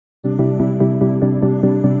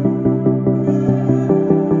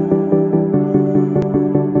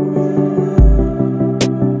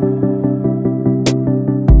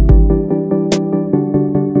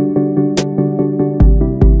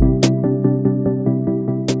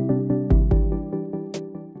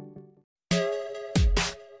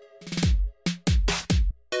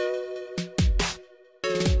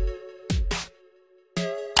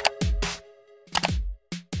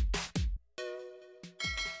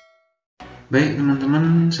Baik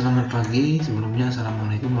teman-teman, selamat pagi. Sebelumnya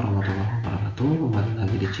assalamualaikum warahmatullahi wabarakatuh. Kembali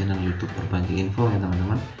lagi di channel YouTube Berbagi Info ya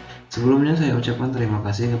teman-teman. Sebelumnya saya ucapkan terima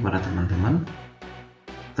kasih kepada teman-teman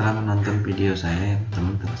telah menonton video saya,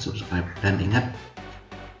 teman-teman telah subscribe. Dan ingat,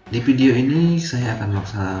 di video ini saya akan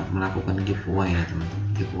melakukan giveaway ya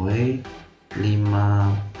teman-teman. Giveaway 5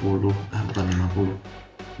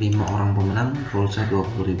 orang pemenang pulsa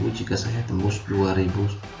 20.000 jika saya tembus 2.000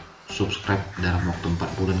 subscribe dalam waktu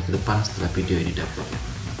 4 bulan ke depan setelah video ini diupload ya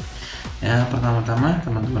teman-teman. Ya, pertama-tama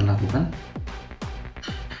teman-teman lakukan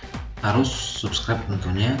harus subscribe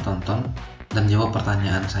tentunya, tonton dan jawab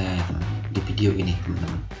pertanyaan saya ya teman-teman di video ini.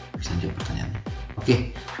 Teman-teman bisa jawab pertanyaannya.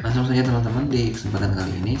 Oke, langsung saja teman-teman. Di kesempatan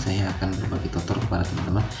kali ini saya akan berbagi tutor kepada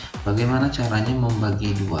teman-teman bagaimana caranya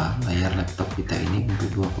membagi dua layar laptop kita ini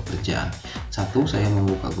untuk dua pekerjaan. Satu saya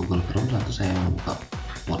membuka Google Chrome, satu saya membuka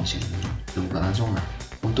Word. Kita buka langsung. Nah,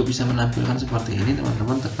 untuk bisa menampilkan seperti ini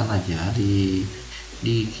teman-teman tekan aja di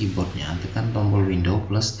keyboardnya, tekan tombol window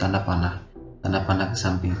plus tanda panah ke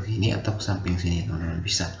samping sini atau ke samping sini teman-teman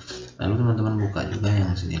bisa. Lalu teman-teman buka juga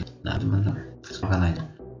yang sini. Nah teman-teman tekan aja,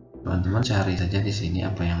 teman-teman cari saja di sini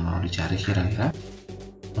apa yang mau dicari kira-kira.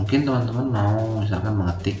 Mungkin teman-teman mau misalkan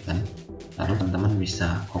mengetik kan, lalu teman-teman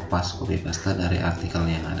bisa copy paste dari artikel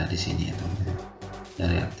yang ada di sini ya teman-teman,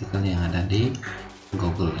 dari artikel yang ada di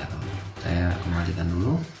Google ya teman-teman. Saya kembalikan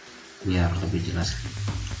dulu biar lebih jelas.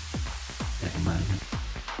 Saya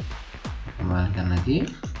kembalikan lagi.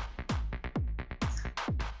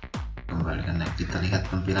 Kita lihat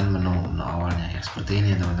tampilan menu awalnya ya seperti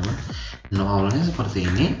ini ya teman-teman. Menu awalnya seperti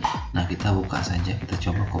ini. Nah kita buka saja, kita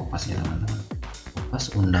coba kopas ya teman-teman.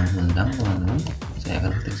 Kopas undang-undang teman-teman. Saya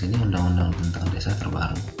akan ketik sini undang-undang tentang desa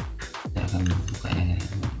terbaru. Saya akan buka ya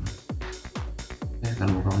teman-teman. Saya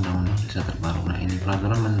akan buka undang-undang desa terbaru. Nah ini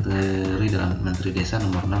peraturan Menteri Desa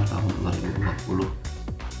nomor 6 tahun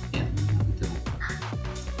 2020 ya.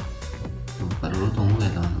 Kita buka dulu, tunggu ya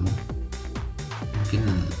teman-teman. Mungkin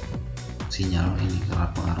sinyal ini karena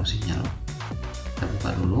pengaruh sinyal. Kita buka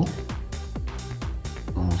dulu,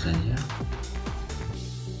 tunggu saja.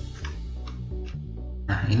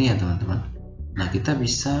 Nah ini ya teman-teman. Nah kita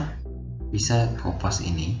bisa kopas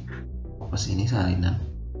ini salinan.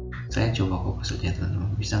 Saya coba kopas saja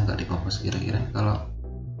teman-teman, bisa nggak dikopas kira-kira. Kalau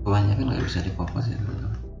kebanyakan nggak bisa dikopas ya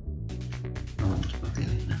teman-teman. Seperti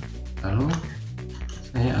ini. Nah, lalu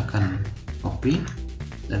saya akan copy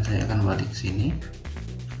dan saya akan balik ke sini.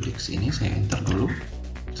 Klik sini, saya enter dulu,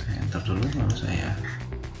 lalu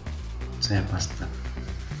saya paste.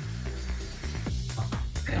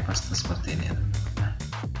 Saya paste seperti ini ya teman-teman. Nah,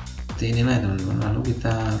 seperti inilah ya teman-teman. Lalu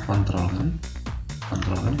kita kontrolkan,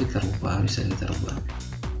 kita rubah, bisa kita rubah.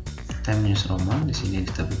 Time news Roman di sini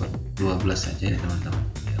kita buka 12 saja ya teman-teman,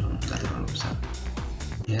 biar nggak terlalu besar.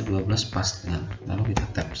 Ya 12 pas dengan. Lalu kita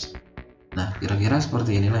tab. Nah kira-kira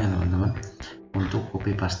seperti inilah ya teman-teman. Untuk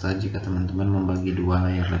copy paste jika teman-teman membagi dua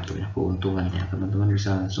layar laptopnya, keuntungannya teman-teman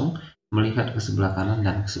bisa langsung melihat ke sebelah kanan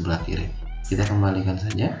dan ke sebelah kiri. Kita kembalikan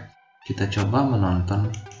saja, kita coba menonton,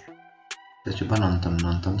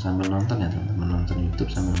 nonton sambil nonton ya teman-teman, nonton YouTube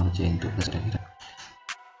sambil ngerjain tugas kira-kira.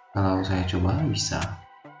 Kalau saya coba bisa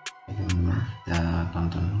ya, teman-teman, kita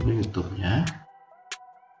tonton dulu YouTube-nya,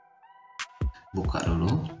 buka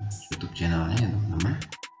dulu YouTube channelnya ya teman-teman.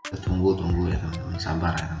 Kita tunggu ya teman-teman,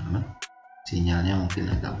 sabar ya teman-teman. Sinyalnya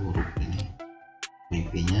mungkin agak buruk, ini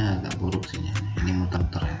wifi-nya agak buruk sinyalnya, ini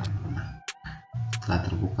muter-muter ya teman-teman. Setelah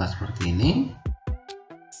terbuka seperti ini,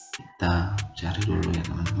 kita cari dulu ya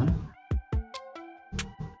teman-teman.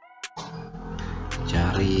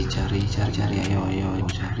 Cari, ayo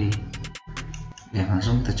cari ya,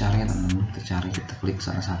 langsung kita cari ya teman-teman. Kita klik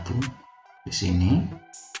salah satu di sini,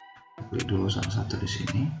 kita klik dulu salah satu di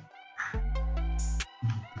sini,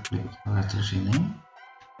 kita klik salah satu sini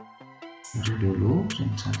dulu,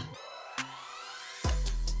 sini satu.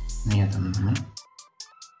 Ini ya teman-teman,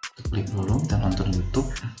 kita klik dulu, kita nonton YouTube.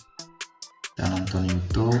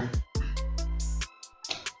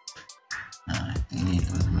 Nah ini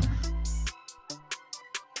teman-teman.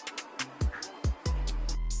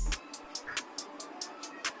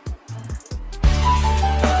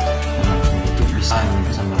 YouTube bisa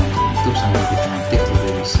sambil nonton YouTube sambil kita ngetik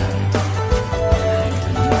juga bisa.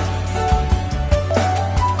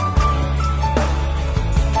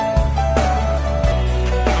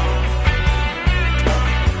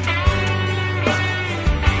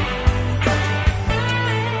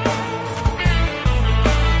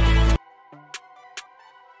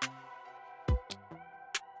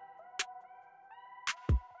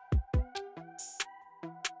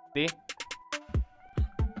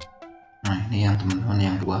 Nah ini yang teman-teman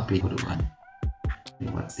yang kedua,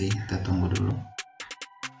 kita tunggu dulu.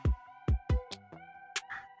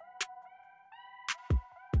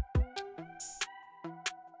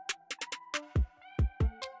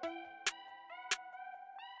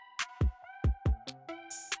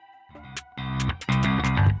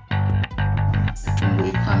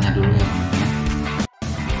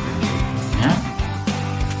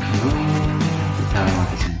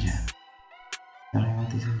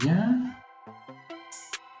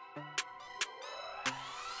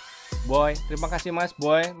 Boy. Terima kasih Mas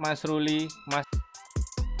Boy, Mas Ruli, Mas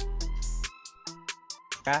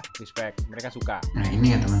respect, mereka suka. Nah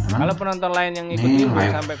ini ya teman-teman. Kalau penonton lain yang ikuti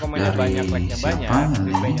sampai komennya banyak, like-nya banyak,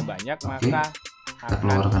 reply-nya banyak, maka kita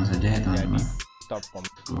keluarkan saja ya teman-teman. Stop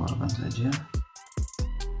comment. Keluarkan saja.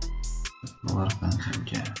 Keluarkan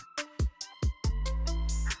saja.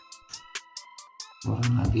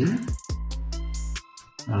 Keluarkan lagi.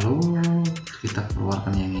 Lalu kita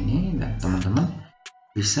keluarkan yang ini, dan teman-teman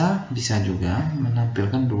bisa juga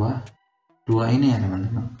menampilkan dua ini ya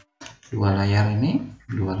teman-teman. Dua layar ini,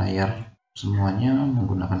 dua layar semuanya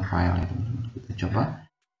menggunakan file ya teman-teman. Kita coba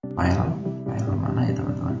file mana ya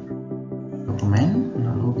teman-teman, dokumen,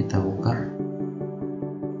 lalu kita buka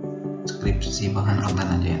skripsi bahan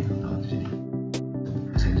outline aja ya teman-teman.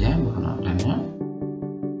 Buka saja bahan outline-nya.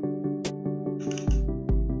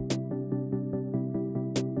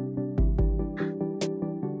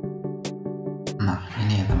 Nah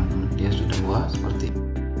ini ya teman-teman, dia sudah buat seperti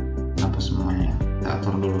kenapa semuanya. Kita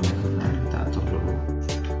atur dulu ya teman-teman, kita atur dulu.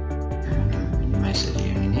 Minimize aja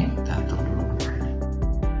yang ini, kita atur dulu.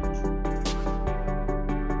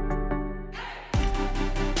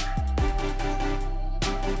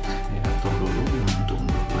 Saya atur dulu untuk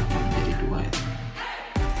membuat menjadi dua ya teman-teman.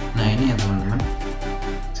 Nah ini ya teman-teman,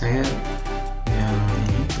 saya yang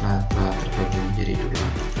ini telah terbagi menjadi dua.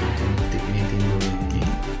 Teman-teman ketik ini timbul yang ini,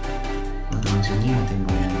 teman-teman sini yang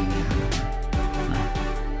timbul yang ini. Nah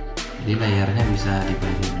jadi layarnya bisa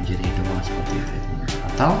dibagi menjadi dua seperti itu ya teman-teman.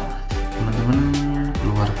 Atau teman-teman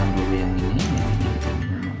keluarkan dulu yang ini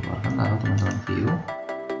teman-teman keluarkan, lalu teman-teman view,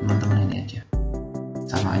 teman-teman ini aja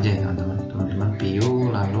sama aja ya teman-teman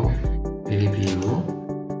view, lalu pilih view,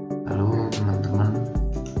 lalu teman-teman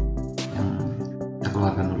yang kita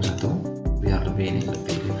keluarkan dulu satu biar lebih ini,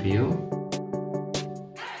 lebih view.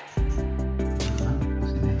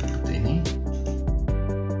 Sini seperti ini.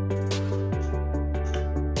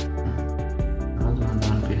 Lalu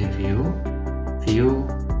teman-teman pilih view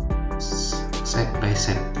set by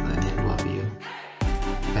set, ada dua view,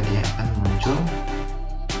 maka dia akan muncul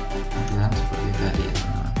tampilan seperti tadi ya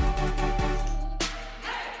teman-teman.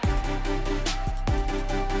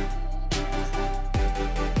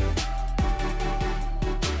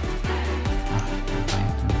 Nah,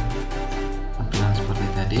 tampilan seperti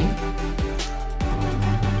tadi, kalau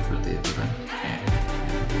teman-teman seperti itu kan,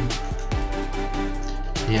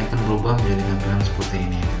 dia akan berubah menjadi tampilan seperti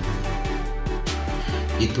ini ya teman-teman.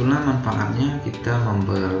 Itulah manfaatnya kita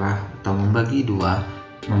membelah atau membagi dua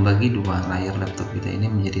layar laptop kita ini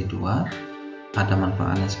menjadi dua. Ada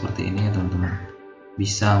manfaatnya seperti ini ya teman-teman,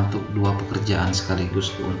 bisa untuk dua pekerjaan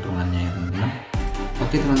sekaligus keuntungannya ya teman-teman.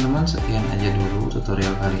 Oke teman-teman, sekian aja dulu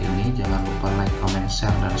tutorial kali ini. Jangan lupa like, comment,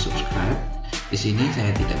 share, dan subscribe. Di sini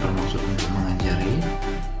saya tidak bermaksud untuk mengajari,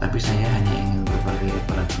 tapi saya hanya ingin berbagi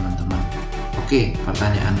kepada teman-teman. Oke,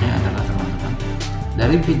 pertanyaannya adalah teman-teman,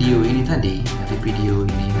 dari video yang kita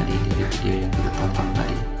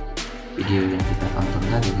tonton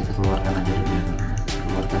tadi, kita keluarkan aja dulu ya teman-teman.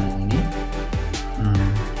 Keluarkan yang ini.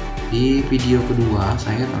 Di video kedua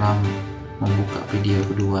saya telah membuka video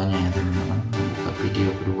keduanya ya teman-teman. Membuka video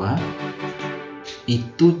kedua,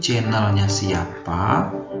 itu channelnya siapa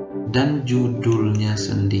dan judulnya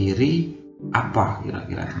sendiri apa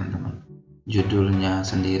kira-kira teman-teman. Judulnya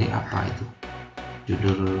sendiri apa itu?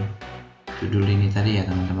 Judul ini tadi ya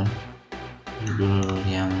teman-teman, judul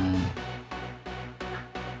yang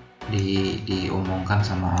diomongkan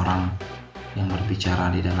sama orang yang berbicara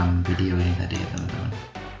di dalam video ini tadi ya teman-teman.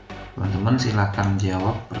 Teman-teman silakan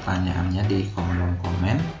jawab pertanyaannya di kolom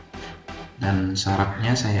komen, dan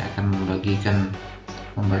syaratnya saya akan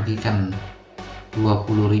membagikan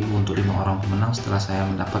 20.000 untuk 5 orang pemenang setelah saya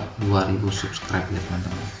mendapat 2.000 subscribe ya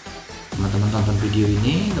teman-teman. Teman-teman tonton video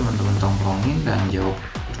ini, teman-teman tongkrongin dan jawab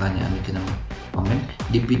pertanyaan di kolom komen.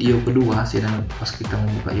 Di video kedua sedang pas kita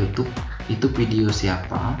membuka YouTube, itu video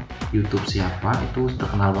siapa, YouTube siapa, itu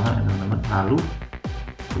terkenal banget ya teman-teman. Lalu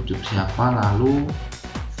YouTube siapa, lalu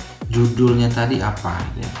judulnya tadi apa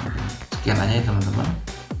gitu ya teman-teman. Sekian aja ya teman-teman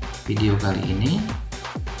video kali ini.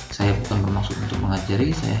 Saya bukan bermaksud untuk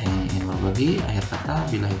mengajari, saya hanya ingin berbagi. Akhir kata,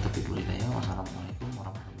 billahi taufiq.